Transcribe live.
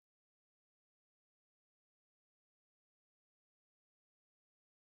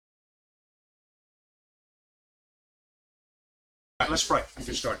All right, let's pray and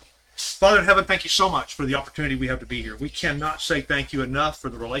get started. Father in heaven, thank you so much for the opportunity we have to be here. We cannot say thank you enough for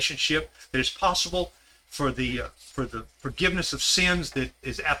the relationship that is possible, for the forgiveness of sins that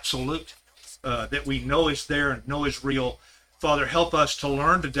is absolute, that we know is there and know is real. Father, help us to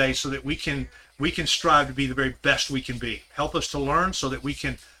learn today so that we can strive to be the very best we can be. Help us to learn so that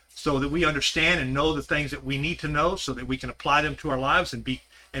we understand and know the things that we need to know, so that we can apply them to our lives and be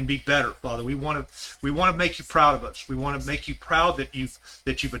better. Father, we want to make you proud of us. We want to make you proud that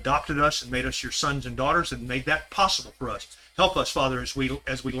you've adopted us and made us your sons and daughters and made that possible for us. Help us, Father, as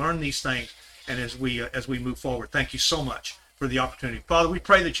we learn these things and as we move forward. Thank you so much for the opportunity. Father, we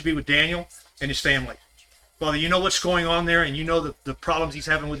pray that you be with Daniel and his family. Father, you know what's going on there, and you know the problems he's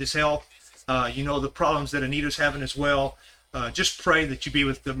having with his health. You know the problems that Anita's having as well. Just pray that you be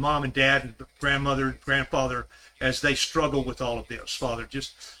with the mom and dad and the grandmother and grandfather as they struggle with all of this. Father,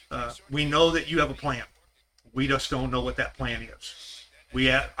 we know that you have a plan. We just don't know what that plan is.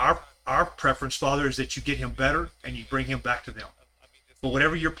 Our preference, Father, is that you get him better and you bring him back to them. But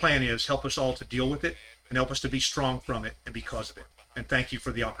whatever your plan is, help us all to deal with it and help us to be strong from it and because of it. And thank you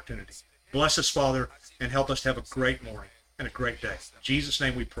for the opportunity. Bless us, Father, and help us to have a great morning and a great day. In Jesus'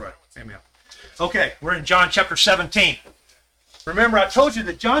 name we pray. Amen. Okay, we're in John chapter 17. Remember, I told you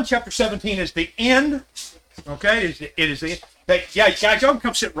that John chapter 17 is the end. Okay, it is the end. Hey, yeah, guys, y'all can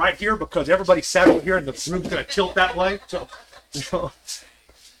come sit right here because everybody sat over here and the room's going to tilt that way. So,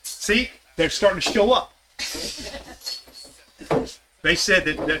 see, they're starting to show up. They said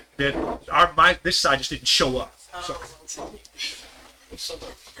that this side just didn't show up. So,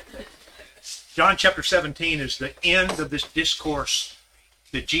 John chapter 17 is the end of this discourse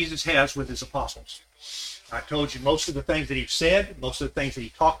that Jesus has with his apostles. I told you most of the things that he said, most of the things that he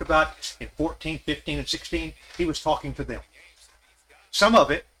talked about in 14, 15, and 16, he was talking to them. Some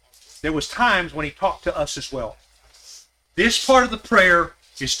of it, there was times when he talked to us as well. This part of the prayer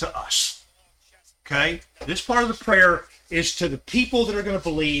is to us. Okay? This part of the prayer is to the people that are going to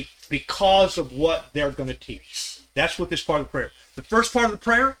believe because of what they're going to teach. That's what this part of the prayer. The first part of the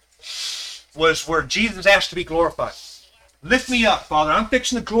prayer was where Jesus asked to be glorified. Lift me up, Father. I'm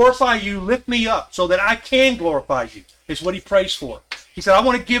fixing to glorify you. Lift me up so that I can glorify you, is what he prays for. He said, I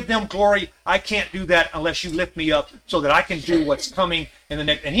want to give them glory. I can't do that unless you lift me up so that I can do what's coming in the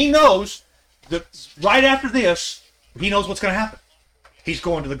next. And he knows that right after this, he knows what's going to happen. He's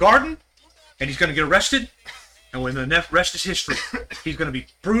going to the garden, and he's going to get arrested. And when the rest is history, he's going to be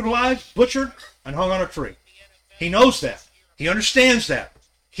brutalized, butchered, and hung on a tree. He knows that. He understands that.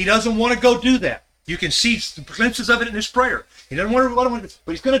 He doesn't want to go do that. You can see the glimpses of it in this prayer. He doesn't want to,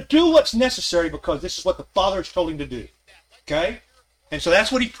 but he's going to do what's necessary because this is what the Father has told him to do. Okay? And so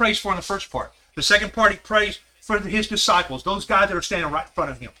that's what he prays for in the first part. The second part, he prays for his disciples, those guys that are standing right in front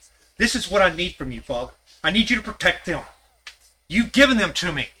of him. This is what I need from you, Father. I need you to protect them. You've given them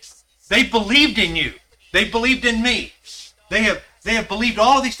to me. They believed in you. They believed in me. They have believed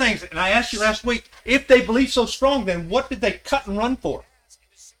all of these things. And I asked you last week, if they believe so strong, then what did they cut and run for?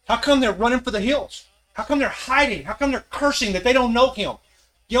 How come they're running for the hills? How come they're hiding? How come they're cursing that they don't know him?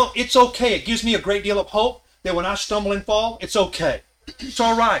 It's okay. It gives me a great deal of hope that when I stumble and fall, it's okay. It's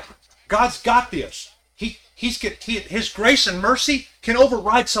all right. God's got this. His grace and mercy can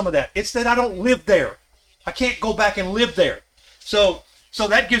override some of that. It's that I don't live there. I can't go back and live there. So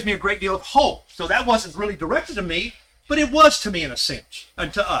that gives me a great deal of hope. So that wasn't really directed to me, but it was to me in a sense,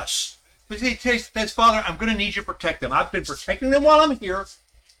 and to us. But he says, Father, I'm going to need you to protect them. I've been protecting them while I'm here.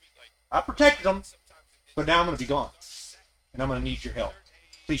 I protected them, but now I'm going to be gone. And I'm going to need your help.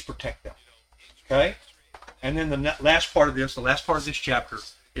 Please protect them. Okay? And then the last part of this chapter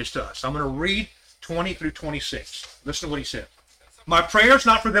is to us. I'm going to read 20 through 26. Listen to what he said. My prayer is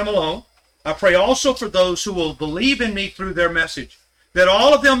not for them alone. I pray also for those who will believe in me through their message, that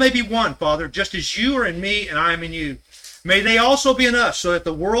all of them may be one, Father, just as you are in me and I am in you. May they also be in us, so that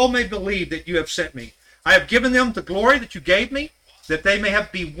the world may believe that you have sent me. I have given them the glory that you gave me, that they may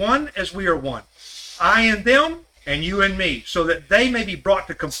be one as we are one. I in them and you in me, so that they may be brought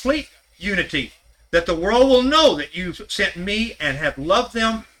to complete unity, that the world will know that you sent me and have loved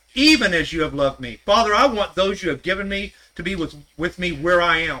them even as you have loved me. Father, I want those you have given me to be with me where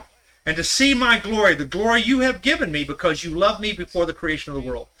I am, and to see my glory, the glory you have given me because you loved me before the creation of the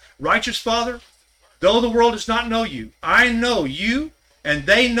world. Righteous Father, though the world does not know you, I know you, and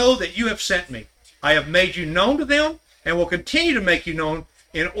they know that you have sent me. I have made you known to them, and will continue to make you known,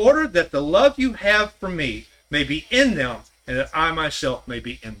 in order that the love you have for me may be in them, and that I myself may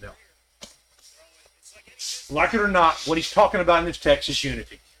be in them. Like it or not, what he's talking about in this text is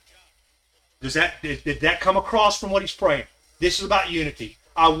unity. Did that come across from what he's praying? This is about unity.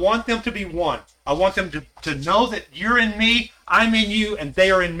 I want them to be one. I want them to know that you're in me, I'm in you, and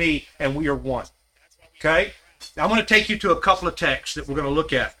they are in me, and we are one. Okay? Now, I'm going to take you to a couple of texts that we're going to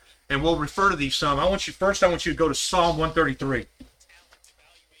look at, and we'll refer to these some. I want you to go to Psalm 133.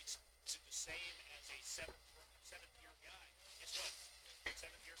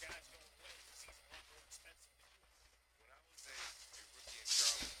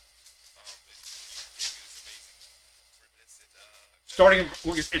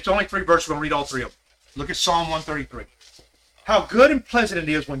 It's only 3 verses. We'll read all 3 of them. Look at Psalm 133. How good and pleasant it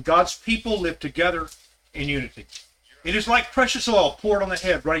is when God's people live together in unity. It is like precious oil poured on the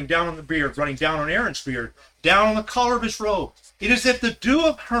head, running down on the beard, running down on Aaron's beard, down on the collar of his robe. It is as if the dew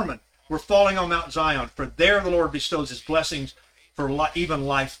of Hermon were falling on Mount Zion, for there the Lord bestows his blessings for even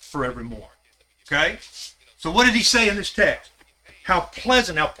life forevermore. Okay? So what did he say in this text? How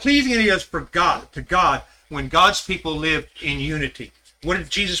pleasant, how pleasing it is to God, when God's people live in unity. What did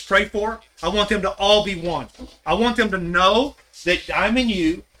Jesus pray for? I want them to all be one. I want them to know that I'm in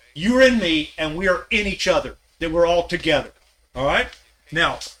you, you're in me, and we are in each other, that we're all together. All right?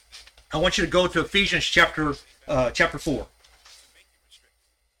 Now, I want you to go to Ephesians chapter 4.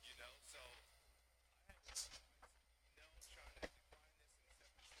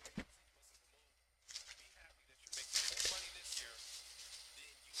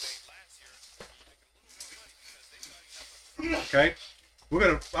 Okay? I'm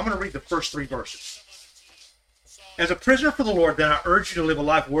going to read the first 3 verses. As a prisoner for the Lord, then I urge you to live a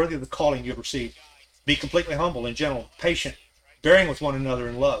life worthy of the calling you have received. Be completely humble and gentle, patient, bearing with one another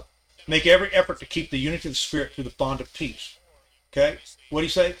in love. Make every effort to keep the unity of the Spirit through the bond of peace. Okay? What did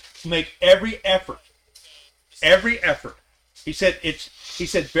he say? Make every effort. Every effort. He said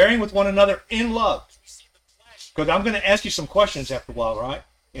bearing with one another in love. Because I'm going to ask you some questions after a while, right?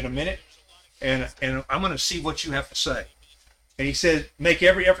 In a minute. And I'm going to see what you have to say. And he said, make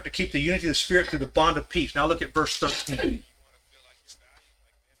every effort to keep the unity of the Spirit through the bond of peace. Now look at verse 13.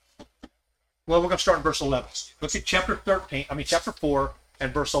 Well, we're going to start in verse 11. Look at chapter 4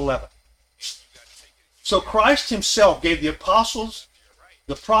 and verse 11. So Christ himself gave the apostles,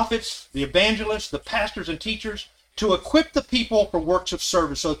 the prophets, the evangelists, the pastors and teachers to equip the people for works of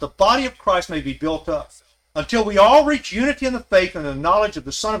service so that the body of Christ may be built up until we all reach unity in the faith and the knowledge of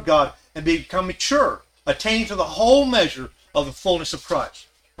the Son of God and become mature, attaining to the whole measure of the fullness of Christ.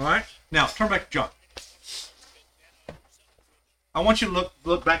 All right? Now, turn back to John. I want you to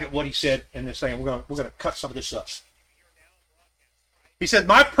look back at what he said in this thing. We're going to cut some of this up. He said,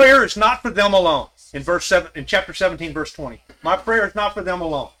 my prayer is not for them alone. In chapter 17, verse 20. My prayer is not for them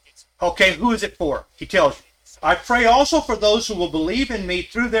alone. Okay, who is it for? He tells you. I pray also for those who will believe in me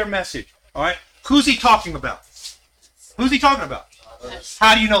through their message. All right? Who's he talking about? Who's he talking about?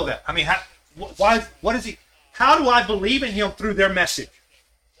 How do you know that? I mean, what is he? How do I believe in him through their message?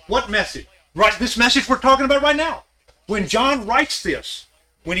 What message? Right, this message we're talking about right now. When John writes this,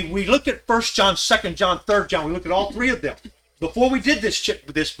 we looked at 1 John, 2 John, 3 John, we looked at all 3 of them before we did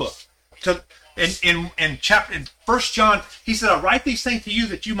this book. In 1 John, he said, I write these things to you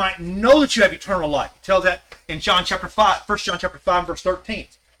that you might know that you have eternal life. He tells that in John chapter 5, 1 John chapter 5, verse 13. He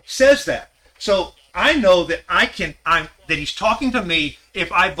says that. So I know that that he's talking to me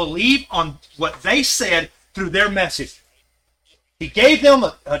if I believe on what they said through their message. He gave them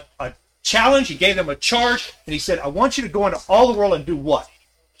a challenge, he gave them a charge, and he said, I want you to go into all the world and do what?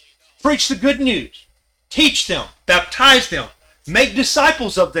 Preach the good news. Teach them, baptize them, make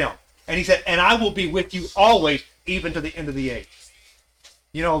disciples of them. And he said, and I will be with you always, even to the end of the age.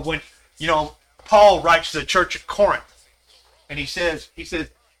 When Paul writes to the church at Corinth, and he says,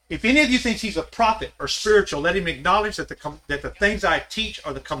 if any of you thinks he's a prophet or spiritual, let him acknowledge that the things I teach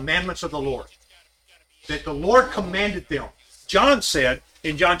are the commandments of the Lord. That the Lord commanded them. John said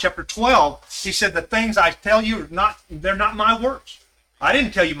in John chapter 12, he said, the things I tell you they're not my words. I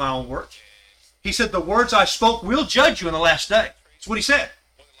didn't tell you my own words. He said, the words I spoke will judge you in the last day. That's what he said.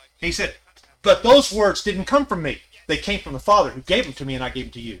 He said, but those words didn't come from me. They came from the Father who gave them to me and I gave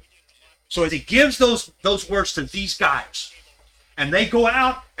them to you. So as he gives those words to these guys, and they go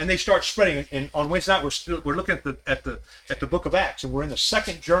out and they start spreading. And on Wednesday night we're looking at the book of Acts, and we're in the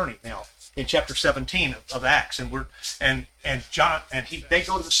second journey now in chapter 17 of Acts, and John and they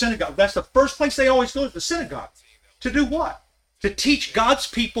go to the synagogue. That's the first place they always go, to the synagogue. To do what? To teach God's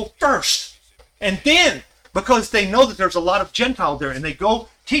people first, and then because they know that there's a lot of Gentiles there, and they go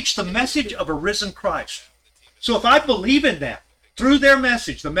teach the message of a risen Christ. So if I believe in that through their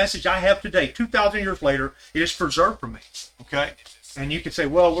message, the message I have today, 2,000 years later, it is preserved for me. Okay? And you can say,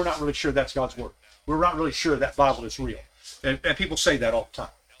 well, we're not really sure that's God's word. We're not really sure that Bible is real. And people say that all the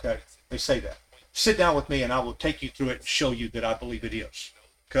time. Okay? They say that. Sit down with me and I will take you through it and show you that I believe it is.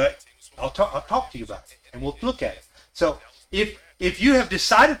 Okay? I'll talk to you about it, and we'll look at it. So if you have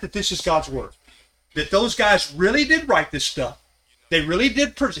decided that this is God's word, that those guys really did write this stuff, they really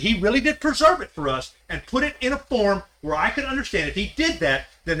did. He really did preserve it for us and put it in a form where I could understand. If he did that,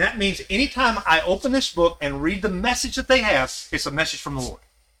 then that means anytime I open this book and read the message that they have, it's a message from the Lord.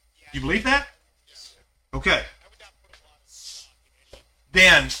 You believe that? Okay.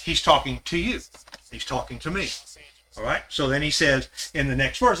 Then he's talking to you. He's talking to me. All right? So then he says in the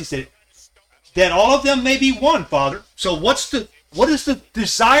next verse, he said, that all of them may be one, Father. So what is the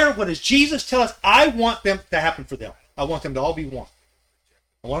desire? What does Jesus tell us? I want them to happen for them. I want them to all be one.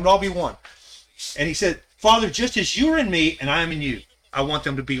 I want them to all be one. And he said, Father, just as you are in me and I am in you, I want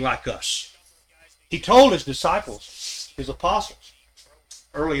them to be like us. He told his disciples, his apostles,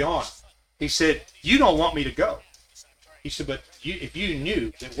 early on, he said, you don't want me to go. He said, but if you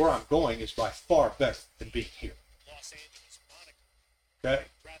knew that where I'm going is by far better than being here. Okay?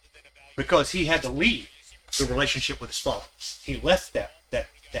 Because he had to leave the relationship with his Father. He left that.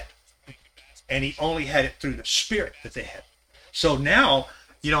 And he only had it through the Spirit that they had. So now,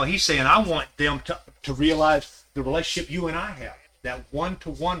 he's saying, I want them to realize the relationship you and I have, that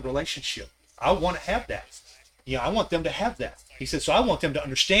one-to-one relationship. I want to have that. I want them to have that. He said, so I want them to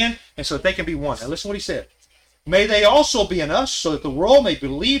understand, and so that they can be one. Now listen to what he said. May they also be in us, so that the world may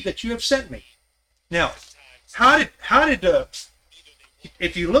believe that you have sent me. Now, how did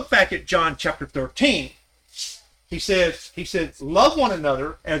if you look back at John chapter 13, he said, love one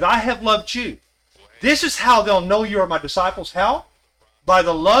another as I have loved you. This is how they'll know you are my disciples. How? By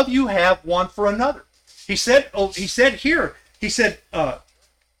the love you have one for another. He said, I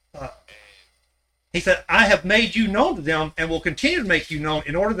have made you known to them and will continue to make you known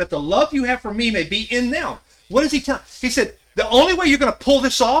in order that the love you have for me may be in them. What does he tell? He said, the only way you're going to pull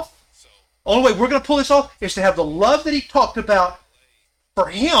this off, only way we're going to pull this off is to have the love that he talked about for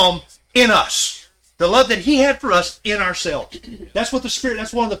him in us. The love that he had for us in ourselves. That's what the Spirit,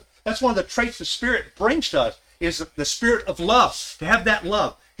 that's one of the traits the Spirit brings to us, is the spirit of love, to have that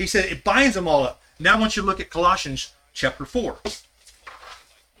love. He said it binds them all up. Now I want you to look at Colossians chapter 3.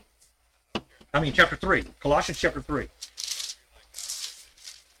 Colossians chapter 3.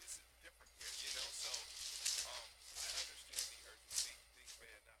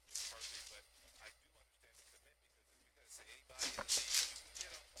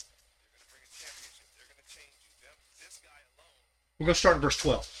 We're going to start in verse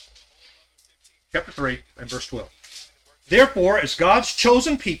 12. Chapter 3 and verse 12. Therefore, as God's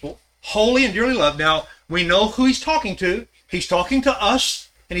chosen people, holy and dearly loved. Now, we know who he's talking to. He's talking to us.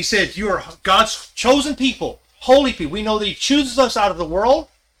 And he said, you are God's chosen people, holy people. We know that he chooses us out of the world.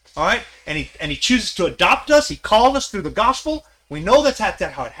 All right? And he chooses to adopt us. He called us through the gospel. We know that's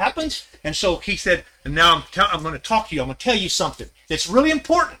how it happens. And so he said, and now I'm going to talk to you. I'm going to tell you something that's really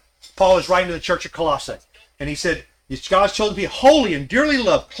important. Paul is writing to the church of Colossae. And he said, it's God's chosen to be holy and dearly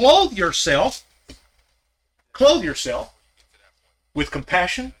loved. Clothe yourself with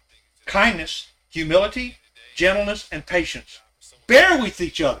compassion, kindness, humility, gentleness, and patience. Bear with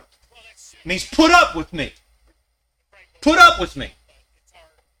each other. It means put up with me. Put up with me.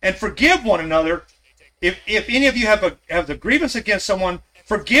 And forgive one another. If any of you have the grievance against someone,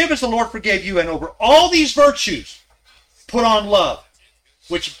 forgive as the Lord forgave you. And over all these virtues, put on love,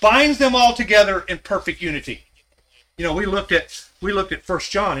 which binds them all together in perfect unity. We looked at 1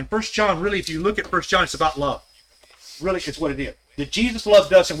 John. In 1 John, really, if you look at 1 John, it's about love. Really, it's what it is. That Jesus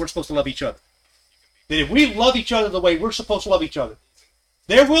loved us and we're supposed to love each other. That if we love each other the way we're supposed to love each other,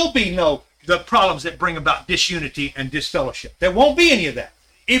 there will be the problems that bring about disunity and disfellowship. There won't be any of that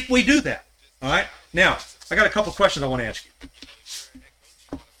if we do that. All right? Now, I got a couple questions I want to ask you.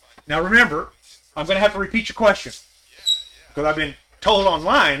 Now, remember, I'm going to have to repeat your question because I've been told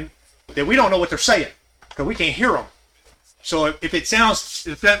online that we don't know what they're saying because we can't hear them. So if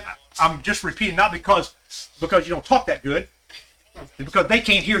I'm just repeating, not because you don't talk that good, it's because they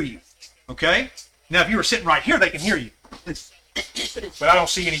can't hear you. Okay? Now, if you were sitting right here, they can hear you. But I don't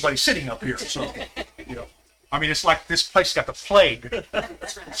see anybody sitting up here. So, it's like this place got the plague.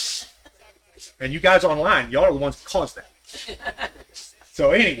 And you guys online, y'all are the ones that caused that. So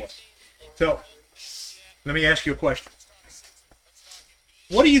anyway, let me ask you a question.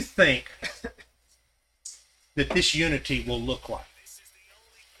 What do you think that this unity will look like?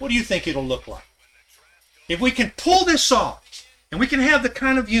 What do you think it'll look like? If we can pull this off, and we can have the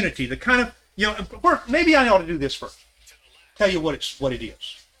kind of unity, the kind of, maybe I ought to do this first. Tell you what it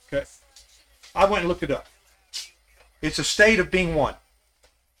is. Okay? I went and looked it up. It's a state of being one.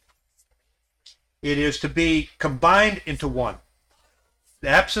 It is to be combined into one. The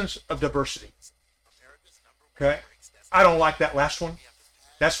absence of diversity. Okay? I don't like that last one.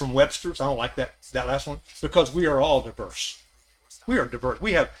 That's from Webster's. I don't like that last one, because we are all diverse. We are diverse.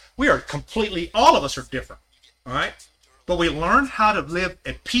 We are completely, all of us are different. All right? But we learn how to live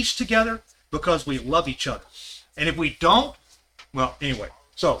at peace together because we love each other. And if we don't, well, anyway.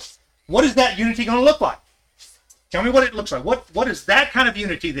 So, what is that unity going to look like? Tell me what it looks like. What is that kind of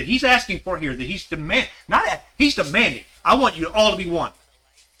unity that he's asking for here, that he's he's demanding. I want you all to be one.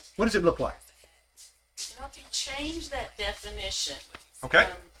 What does it look like? Well, if you change that definition Okay.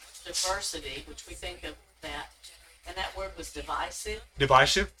 from diversity, which we think of that, and that word was divisive,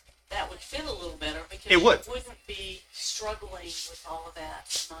 Divisive? that would fit a little better because It would. you wouldn't be struggling with all of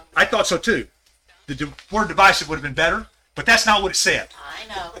that. I thought so too. The word divisive would have been better, but that's not what it said. I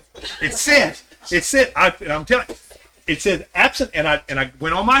know. It said, I'm telling you, it said absent, and I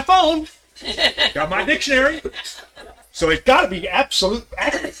went on my phone, got my dictionary, so it's got to be absolute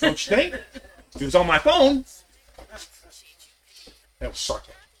accurate, don't you think? It was on my phone. That was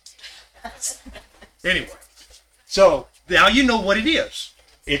sarcasm. Anyway, so now you know what it is.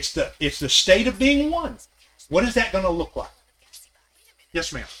 It's the state of being one. What is that going to look like?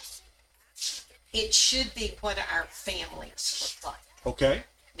 Yes, ma'am. It should be what our families look like. Okay.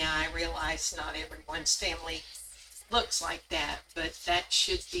 Now, I realize not everyone's family looks like that, but that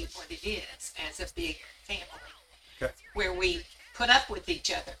should be what it is as a big family. Okay. Where we put up with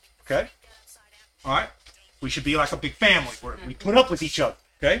each other. Okay. All right. We should be like a big family where we put up with each other.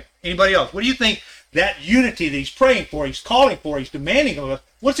 Okay. Anybody else? What do you think that unity that he's praying for, he's calling for, he's demanding of us,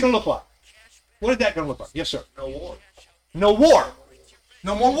 what's it going to look like? What is that going to look like? Yes, sir. No war. No war.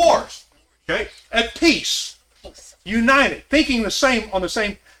 No more wars. Okay. At peace. United. Thinking on the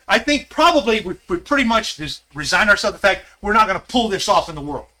same. I think probably we pretty much just resign ourselves to the fact we're not going to pull this off in the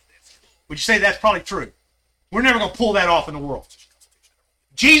world. Would you say that's probably true? We're never going to pull that off in the world.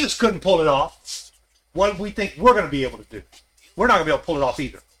 Jesus couldn't pull it off. What do we think we're going to be able to do? We're not going to be able to pull it off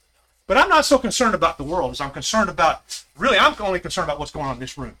either. But I'm not so concerned about the world as I'm concerned about, really, I'm only concerned about what's going on in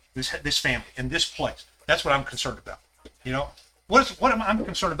this room, this family, in this place. That's what I'm concerned about. You know? What I'm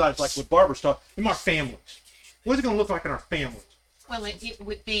concerned about is like what Barbara's talking, in our families. What is it going to look like in our families? Well, it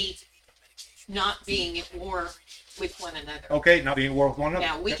would be not being at war with one another. Okay, not being at war with one another.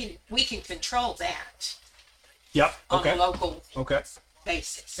 Now, we can control that Yep. Okay. on a local Okay.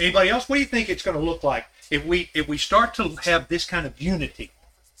 basis. Anybody else? What do you think it's going to look like if we start to have this kind of unity?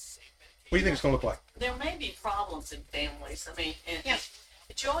 What do you think it's going to look like? There may be problems in families. I mean, Yeah.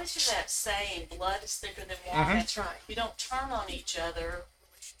 but you always hear that saying, blood is thicker than water. Mhm. That's right. You don't turn on each other.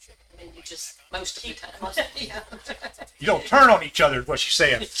 I mean, you just Most of the keep time. most of Yeah. You don't turn on each other, is what she's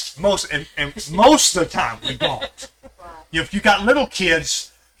saying. Most of the time we don't. right. If you got little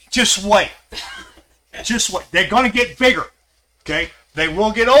kids, just wait. Just wait. They're going to get bigger. Okay? They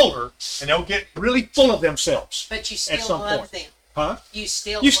will get older, and they'll get really full of themselves. But you At still some love point. them. Huh? You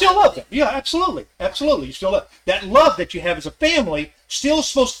still love them. Yeah, absolutely. Absolutely. You still love that love that you have as a family still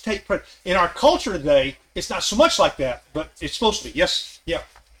supposed to take place. In our culture today, it's not so much like that, but it's supposed to be. Yes. Yeah.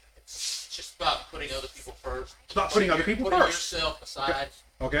 It's just about putting other people first. It's about putting other people putting first. yourself aside,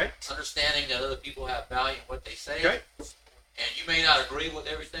 Okay. understanding that other people have value in what they say. Okay. And you may not agree with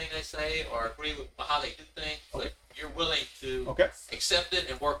everything they say or agree with how they do things, but you're willing to Okay. accept it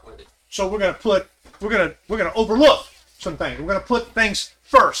and work with it. So we're gonna overlook some things. We're gonna put things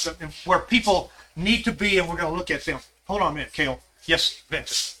first where people need to be, and we're gonna look at them. Hold on a minute, Cale. Yes,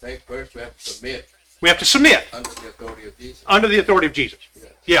 Vincent. I think first we have to submit We have to submit under the authority of Jesus. under the authority of Jesus.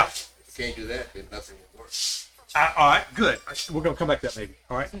 Yeah. If you can't do that, then nothing will work. All right. Good. We're gonna come back to that maybe.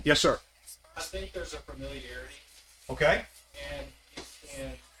 All right. Yes, sir. I think there's a familiarity, Okay. and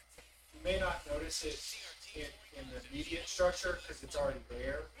you may not notice it in the immediate structure because it's already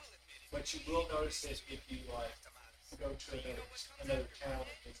there, but you will notice it if you like go to another town and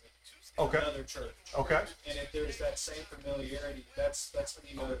visit Okay. another church. Okay. And if there's that same familiarity, that's when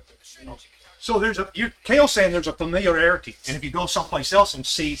you know that there's unity. So Cale's saying there's a familiarity, and if you go someplace else and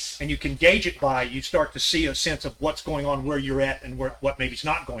see, and you can gauge it by, you start to see a sense of what's going on where you're at and what maybe is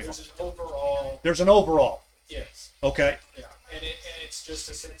not going on. There's an overall, There's an overall. yes, Okay. yeah, and it's just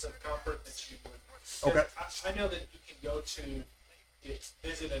a sense of comfort that you would. 'Cause Okay. I know that you can go to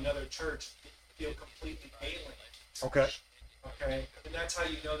visit another church, and feel completely alien. Okay. Okay, and that's how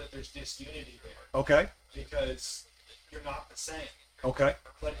you know that there's disunity there Okay. because you're not the same. Okay.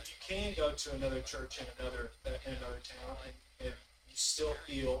 But you can go to another church in another town and you still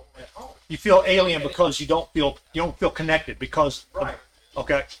feel at home. You feel alien because you don't feel connected because. Right.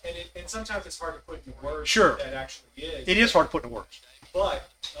 Okay. And sometimes it's hard to put into words Sure. what that actually is. It is hard to put into words. But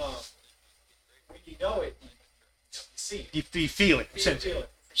when you know it, you see it. You feel it. You Sense it. feel it.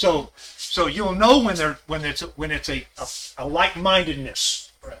 So you'll know when it's a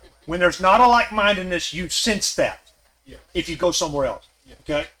like-mindedness. When there's not a like-mindedness, you sense that Yeah. if you go somewhere else.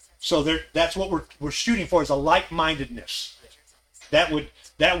 Okay? So that's what we're shooting for, is a like-mindedness. That would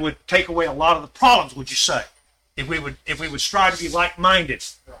take away a lot of the problems, would you say? If we would strive to be like-minded,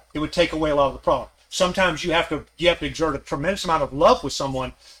 it would take away a lot of the problem. Sometimes you have to exert a tremendous amount of love with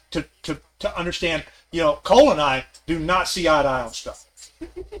someone to understand. Cole and I do not see eye to eye on stuff.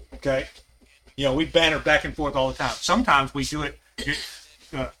 Okay, we banter back and forth all the time. Sometimes we do it.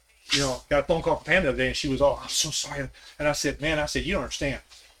 Got a phone call from Pam the other day, and she was all, "I'm so sorry," and I said, "Man," you don't understand.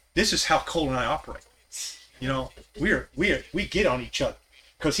 This is how Cole and I operate. We get on each other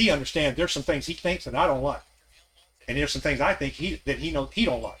because he understands there's some things he thinks that I don't like, and there's some things I think that he knows he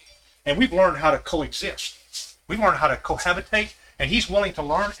don't like. And we've learned how to coexist. We've learned how to cohabitate, and he's willing to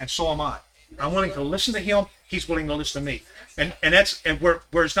learn, and so am I. I'm willing to listen to him. He's willing to listen to me. And where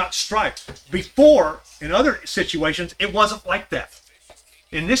it's not strife. Before, in other situations, it wasn't like that.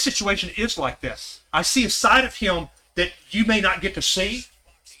 In this situation, it's like that. I see a side of him that you may not get to see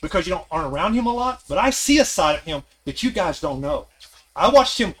because you aren't around him a lot, but I see a side of him that you guys don't know. I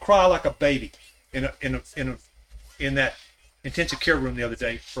watched him cry like a baby in that intensive care room the other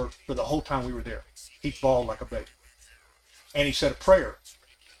day for the whole time we were there. He bawled like a baby. And he said a prayer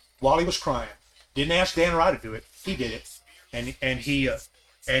while he was crying. Didn't ask Dan or I to do it. He did it. And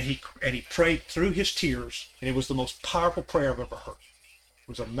he prayed through his tears, and it was the most powerful prayer I've ever heard. It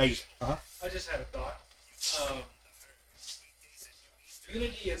was amazing. Uh-huh. I just had a thought.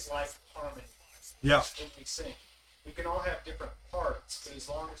 Unity is like harmony Yeah. when we sing. We can all have different parts, but as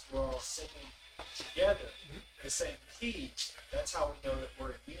long as we're all singing together in the same key, that's how we know that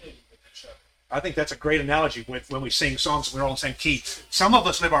we're in unity with each other. I think that's a great analogy when we sing songs and we're all in the same key. Some of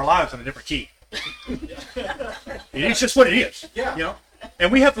us live our lives in a different key. It's just what it is. Yeah.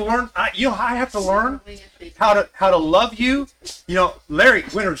 And we have to learn. I have to learn how to love you. Larry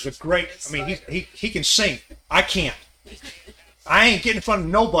Winters is a great. I mean, he can sing. I can't. I ain't getting in front of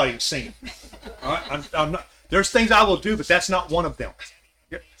nobody and singing. All right? I'm not. There's things I will do, but that's not one of them.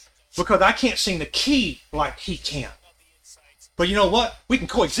 Because I can't sing the key like he can. But you know what? We can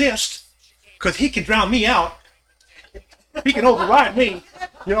coexist. Because he can drown me out. He can override me.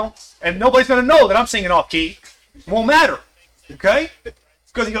 And nobody's going to know that I'm singing off key. It won't matter. Okay?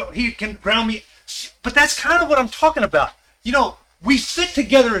 Because he can drown me. But that's kind of what I'm talking about. We fit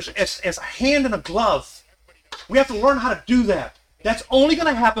together as a hand and a glove. We have to learn how to do that. That's only going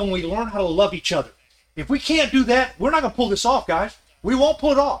to happen when we learn how to love each other. If we can't do that, we're not going to pull this off, guys. We won't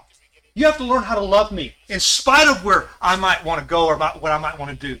pull it off. You have to learn how to love me in spite of where I might want to go or what I might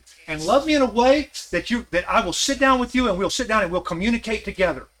want to do. And love me in a way that I will sit down with you and we'll sit down and we'll communicate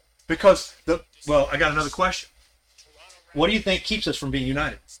together. Because, I got another question. What do you think keeps us from being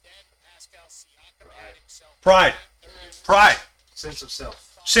united? Pride. Sense of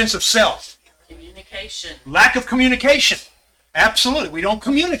self. Sense of self. Communication. Lack of communication. Absolutely. We don't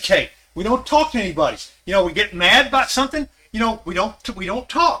communicate. We don't talk to anybody. We get mad about something. We don't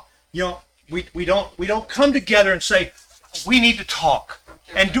talk. We don't come together and say, we need to talk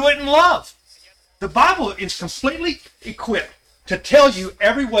and do it in love. The Bible is completely equipped to tell you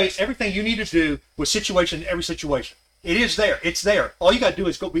everything you need to do with every situation. It is there. It's there. All you got to do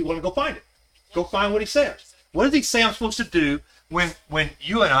is be willing to go find it. Go find what he says. What does he say I'm supposed to do when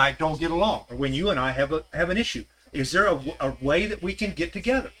you and I don't get along, or when you and I have an issue? Is there a way that we can get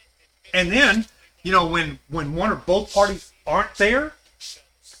together? And then, when one or both parties aren't there,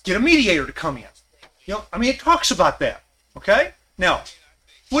 get a mediator to come in. It talks about that. Okay? Now,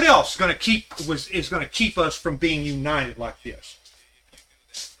 what else is going to keep us from being united like this?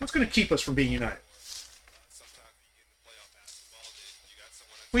 What's going to keep us from being united?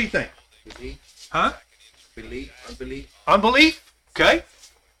 What do you think? Belief, Huh? unbelief. Unbelief? Okay.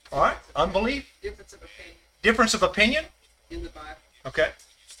 All right. Unbelief. Difference of opinion Difference of opinion? in the Bible. Okay.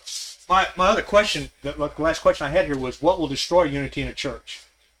 My other question, the last question I had here was, what will destroy unity in a church?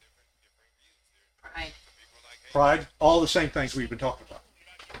 Right. Pride. All the same things we've been talking about.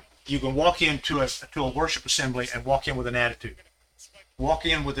 You can walk into a worship assembly and walk in with an attitude. Walk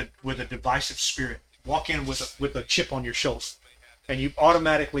in with a divisive spirit. Walk in with a chip on your shoulder, and you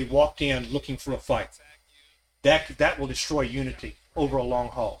automatically walked in looking for a fight. That will destroy unity over a long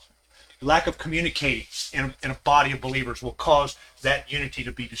haul. Lack of communicating in a body of believers will cause that unity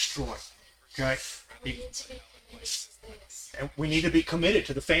to be destroyed. Okay? And we need to be committed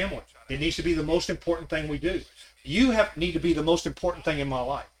to the family. It needs to be the most important thing we do. You need to be the most important thing in my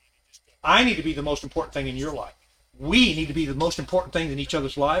life. I need to be the most important thing in your life. We need to be the most important thing in each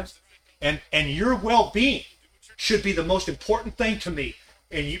other's lives. And your well-being should be the most important thing to me.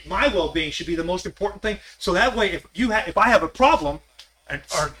 And my well-being should be the most important thing. So that way, if I have a problem,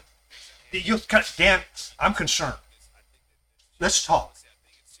 or you kind of, Dan, I'm concerned. Let's talk.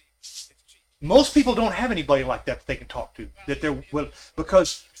 Most people don't have anybody like that they can talk to. That they're will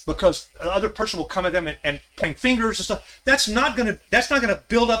because the other person will come at them and point fingers and stuff. That's not gonna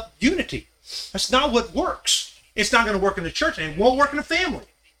build up unity. That's not what works. It's not gonna work in the church, and it won't work in the family.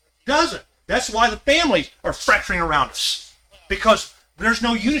 Doesn't. That's why the families are fracturing around us, because there's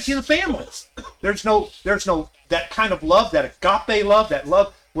no unity in the family. There's no that kind of love, that agape love, that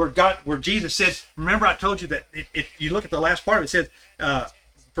love where Jesus says. Remember, I told you that if you look at the last part of it, it says,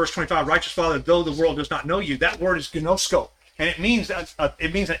 verse 25, righteous Father, though the world does not know you. That word is gnosko, and it means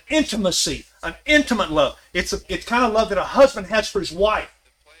an intimacy, an intimate love. It's kind of love that a husband has for his wife.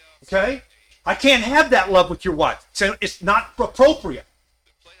 Okay, I can't have that love with your wife. So it's not appropriate.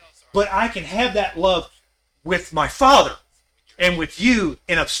 But I can have that love with my Father and with you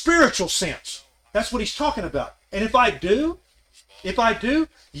in a spiritual sense. That's what he's talking about. And if I do,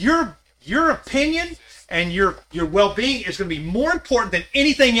 your opinion and your well-being is going to be more important than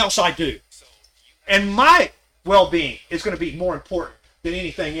anything else I do. And my well-being is going to be more important than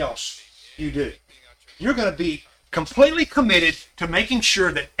anything else you do. You're going to be completely committed to making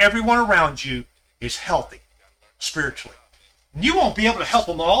sure that everyone around you is healthy spiritually. You won't be able to help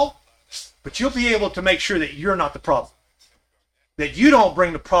them all, but you'll be able to make sure that you're not the problem. That you don't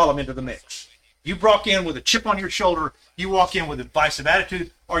bring the problem into the mix. You walk in with a chip on your shoulder, you walk in with a divisive attitude,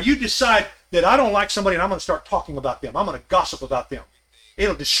 or you decide that I don't like somebody and I'm going to start talking about them. I'm going to gossip about them.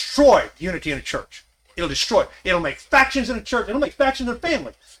 It'll destroy unity in a church. It'll destroy it. It'll make factions in a church. It'll make factions in a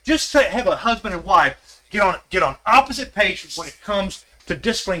family. Just to have a husband and wife get on opposite pages when it comes to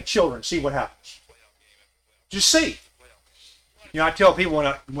disciplining children. See what happens. Just see. I tell people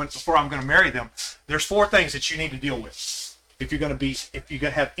before I'm going to marry them, there's 4 things that you need to deal with if you're going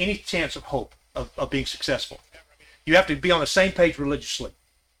to have any chance of hope of being successful. You have to be on the same page religiously.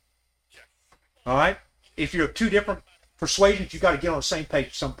 All right? If you're of 2 different persuasions, you've got to get on the same page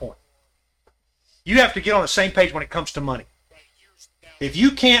at some point. You have to get on the same page when it comes to money. If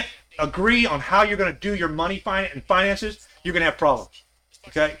you can't agree on how you're going to do your money and finances, you're going to have problems.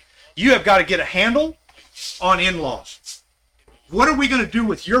 Okay? You have got to get a handle on in-laws. What are we going to do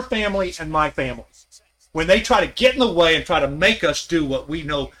with your family and my family when they try to get in the way and try to make us do what we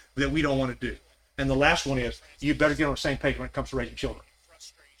know that we don't want to do? And the last one is, you better get on the same page when it comes to raising children.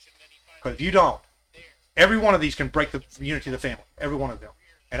 Because if you don't, every one of these can break the unity of the family. Every one of them.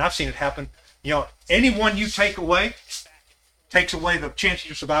 And I've seen it happen. Anyone you take away takes away the chance of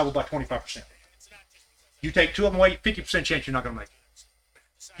your survival by 25%. You take 2 of them away, 50% chance you're not going to make it.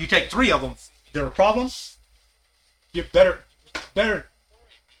 You take 3 of them, they're a problem, you're better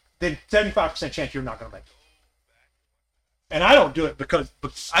than 75% chance you're not going to make it. And I don't do it because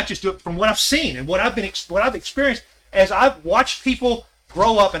I just do it from what I've seen and what I've experienced as I've watched people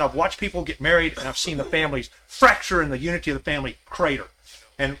grow up and I've watched people get married and I've seen the families fracture and the unity of the family crater.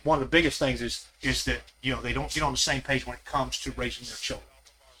 And one of the biggest things is that they don't get on the same page when it comes to raising their children.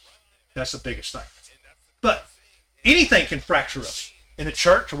 That's the biggest thing. But anything can fracture us in the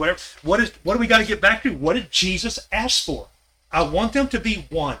church or whatever. What do we got to get back to? What did Jesus ask for? I want them to be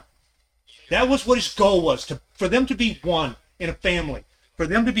one. That was what his goal was, for them to be one in a family, for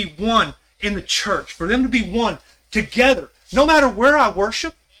them to be one in the church, for them to be one together. No matter where I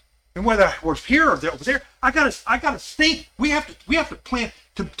worship, and whether I worship here or over there, I gotta think. We have to plan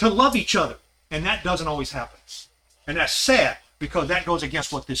to love each other, and that doesn't always happen, and that's sad because that goes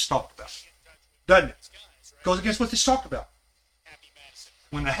against what this talked about, doesn't it? Goes against what this talked about.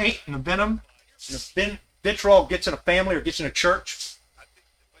 When the hate and the venom and the vitriol gets in a family or gets in a church,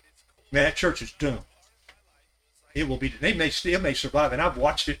 man, that church is doomed. It will be. It may survive, and I've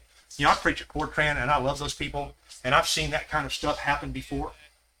watched it. I preach at Fortran, and I love those people, and I've seen that kind of stuff happen before,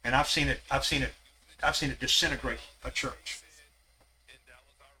 and I've seen it disintegrate a church.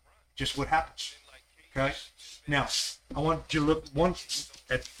 Just what happens. Okay. Now, I want you to look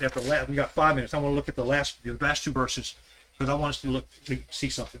at the last. We got 5 minutes. I want to look at the last 2 verses because I want us to see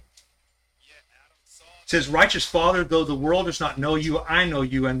something. It says, righteous Father, though the world does not know you, I know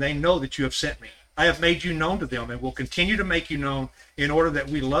you, and they know that you have sent me. I have made you known to them and will continue to make you known in order that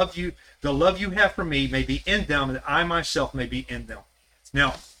we love you. The love you have for me may be in them and that I myself may be in them.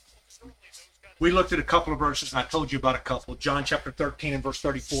 Now, we looked at a couple of verses and I told you about a couple. John chapter 13 and verse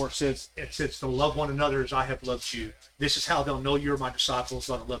 34 says to love one another as I have loved you. This is how they'll know you're my disciples,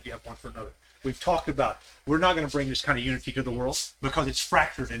 by the love you have one for another. We've talked about we're not going to bring this kind of unity to the world because it's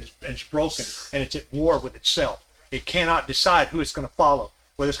fractured and it's broken and it's at war with itself. It cannot decide who it's going to follow,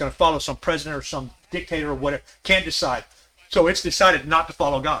 whether it's going to follow some president or some dictator or whatever. Can't decide. So it's decided not to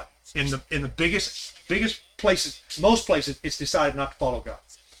follow God. In the biggest places, most places, it's decided not to follow God.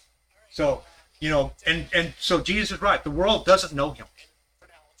 So, and so Jesus is right. The world doesn't know him.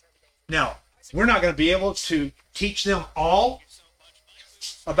 Now, we're not going to be able to teach them all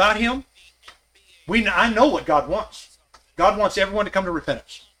about him. I know what God wants. God wants everyone to come to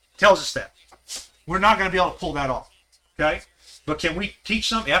repentance. Tells us that. We're not going to be able to pull that off. Okay? But can we teach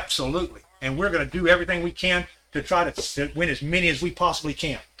them? Absolutely. And we're going to do everything we can to try to win as many as we possibly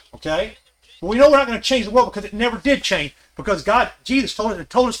can. Okay? But we know we're not going to change the world because it never did change. Because Jesus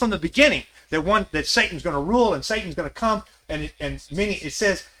told us from the beginning that Satan's going to rule and Satan's going to come, and many. It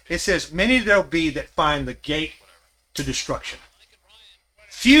says many there'll be that find the gate to destruction.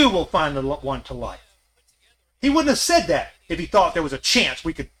 Few will find the one to life. He wouldn't have said that if he thought there was a chance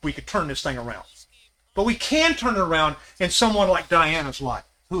we could turn this thing around. But we can turn it around in someone like Diana's life,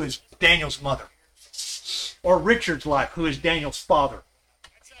 who is Daniel's mother, or Richard's life, who is Daniel's father,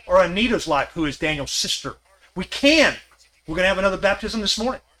 or Anita's life, who is Daniel's sister. We can. We're going to have another baptism this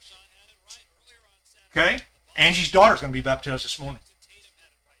morning. Okay? Angie's daughter's going to be baptized this morning.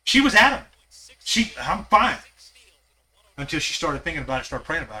 She was adamant. I'm fine. Until she started thinking about it, started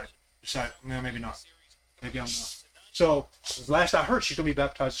praying about it. Decided, no, maybe not. Maybe I'm not. So, last I heard, she's going to be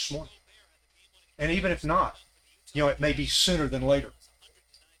baptized this morning. And even if not, it may be sooner than later.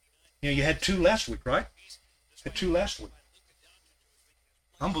 You had 2 last week, right? Had 2 last week.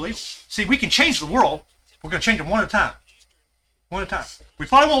 Unbelievable. See, we can change the world. We're going to change them one at a time. One at a time. We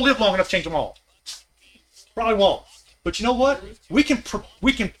probably won't live long enough to change them all. Probably won't. But you know what? We can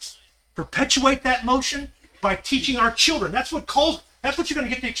perpetuate that motion by teaching our children. That's what you're going to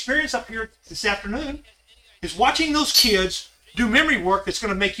get the experience up here this afternoon, is watching those kids do memory work that's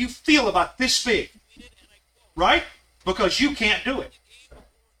going to make you feel about this big. Right? Because you can't do it.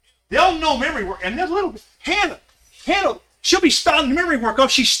 They'll know memory work. And there's a little bit. Hannah, she'll be spouting memory work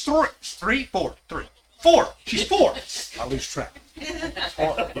off. She's 4. She's 4. I lose track. It's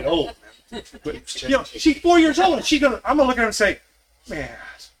hard to get old. But, she's 4 years old, and I'm going to look at her and say, man,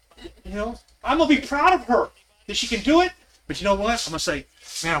 I'm going to be proud of her that she can do it. But you know what? I'm going to say,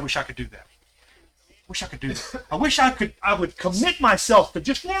 man, I wish I could do that. I wish I would commit myself to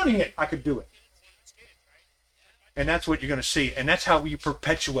just learning it. I could do it. And that's what you're going to see. And that's how you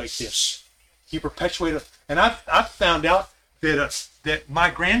perpetuate this. You perpetuate it. And I've found out that my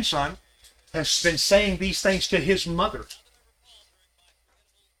grandson has been saying these things to his mother.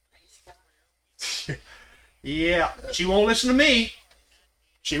 Yeah, she won't listen to me.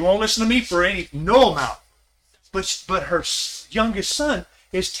 She won't listen to me for no amount. But her youngest son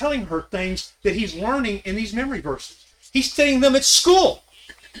is telling her things that he's learning in these memory verses. He's studying them at school.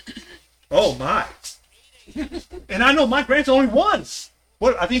 Oh my. And I know my grandson only one.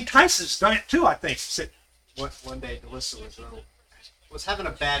 I think Tyson's done it too, I think. One day Delissa was having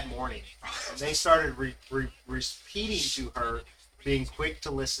a bad morning, and they started repeating to her, being quick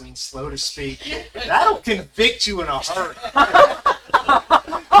to listen, slow to speak. That'll convict you in a hurry.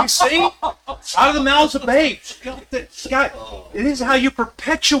 You see? Out of the mouths of babes. Scott, it is how you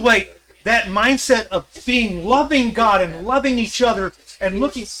perpetuate that mindset of being loving God and loving each other and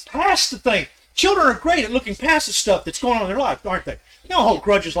looking past the thing. Children are great at looking past the stuff that's going on in their life, aren't they? They don't hold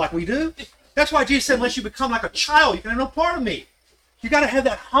grudges like we do. That's why Jesus said, unless you become like a child, you can have no part of me. You got to have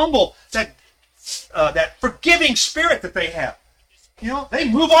that humble, that forgiving spirit that they have. They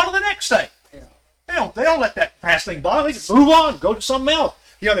move on to the next thing. They don't let that past thing bother. They just move on, go to something else.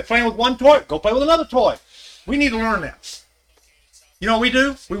 They're playing with one toy, go play with another toy. We need to learn that. You know what we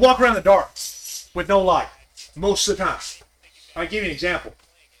do? We walk around in the dark with no light most of the time. I'll give you an example.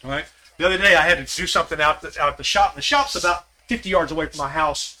 All right. The other day I had to do something out the shop. The shop's about 50 yards away from my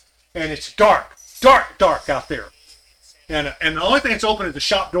house, and it's dark out there. And the only thing that's open is the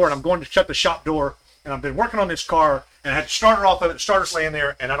shop door, and I'm going to shut the shop door. And I've been working on this car, and I had to start it off of it. The starter's laying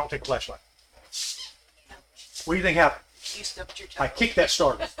there, and I don't take a flashlight. What do you think happened? You stubbed your toe. I kicked that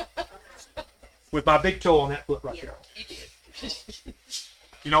starter with my big toe on that foot right there. You did.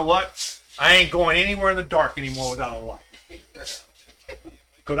 You know what? I ain't going anywhere in the dark anymore without a light.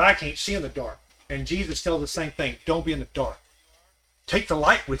 Because I can't see in the dark. And Jesus tells the same thing. Don't be in the dark. Take the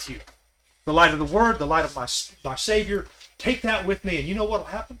light with you. The light of the Word, the light of my Savior. Take that with me, and you know what will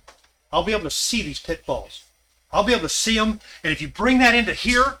happen? I'll be able to see these pitfalls. I'll be able to see them. And if you bring that into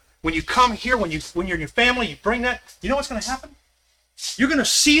here, when you come here, when you're in your family, you bring that, you know what's going to happen? You're going to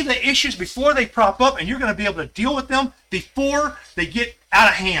see the issues before they prop up, and you're going to be able to deal with them before they get out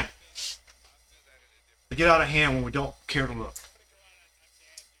of hand. They get out of hand when we don't care to look.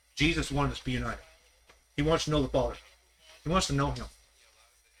 Jesus wanted us to be united. He wants to know the Father. He wants to know Him.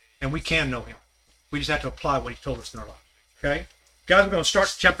 And we can know Him. We just have to apply what He told us in our life. Okay? Guys, we're going to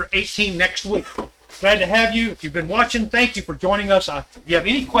start chapter 18 next week. Glad to have you. If you've been watching, thank you for joining us. If you have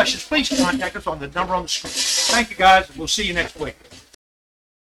any questions, please contact us on the number on the screen. Thank you, guys, and we'll see you next week.